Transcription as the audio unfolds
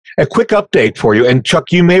A quick update for you, and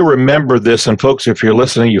Chuck, you may remember this, and folks, if you're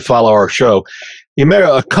listening, you follow our show. You may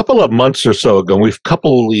a couple of months or so ago, we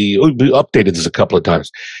updated this a couple of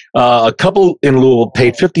times. A couple in Louisville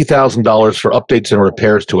paid $50,000 for updates and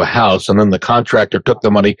repairs to a house, and then the contractor took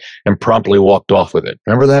the money and promptly walked off with it.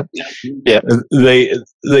 Remember that? Yeah.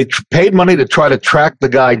 They paid money to try to track the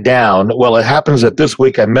guy down. Well, it happens that this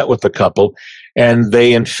week I met with the couple, and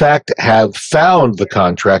they, in fact, have found the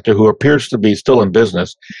contractor, who appears to be still in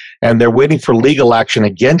business, and they're waiting for legal action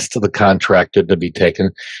against the contractor to be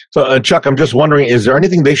taken. So, Chuck, I'm just wondering, is there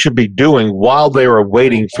anything they should be doing while they are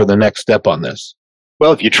waiting for the next step on this?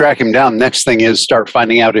 Well, if you track him down, next thing is start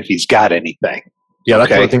finding out if he's got anything. Yeah,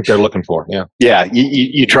 that's what I think they're looking for. Yeah. Yeah,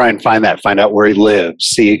 you try and find out where he lives,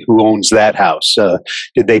 see who owns that house.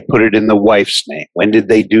 Did they put it in the wife's name? When did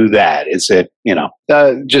they do that? Is it,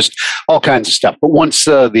 just all kinds of stuff. But once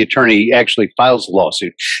the attorney actually files a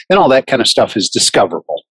lawsuit, then all that kind of stuff is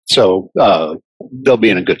discoverable. So they'll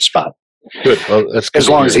be in a good spot. Good. Well, that's good as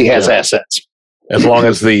long as he has assets. As long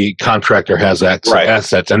as the contractor has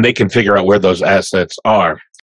assets, and they can figure out where those assets are.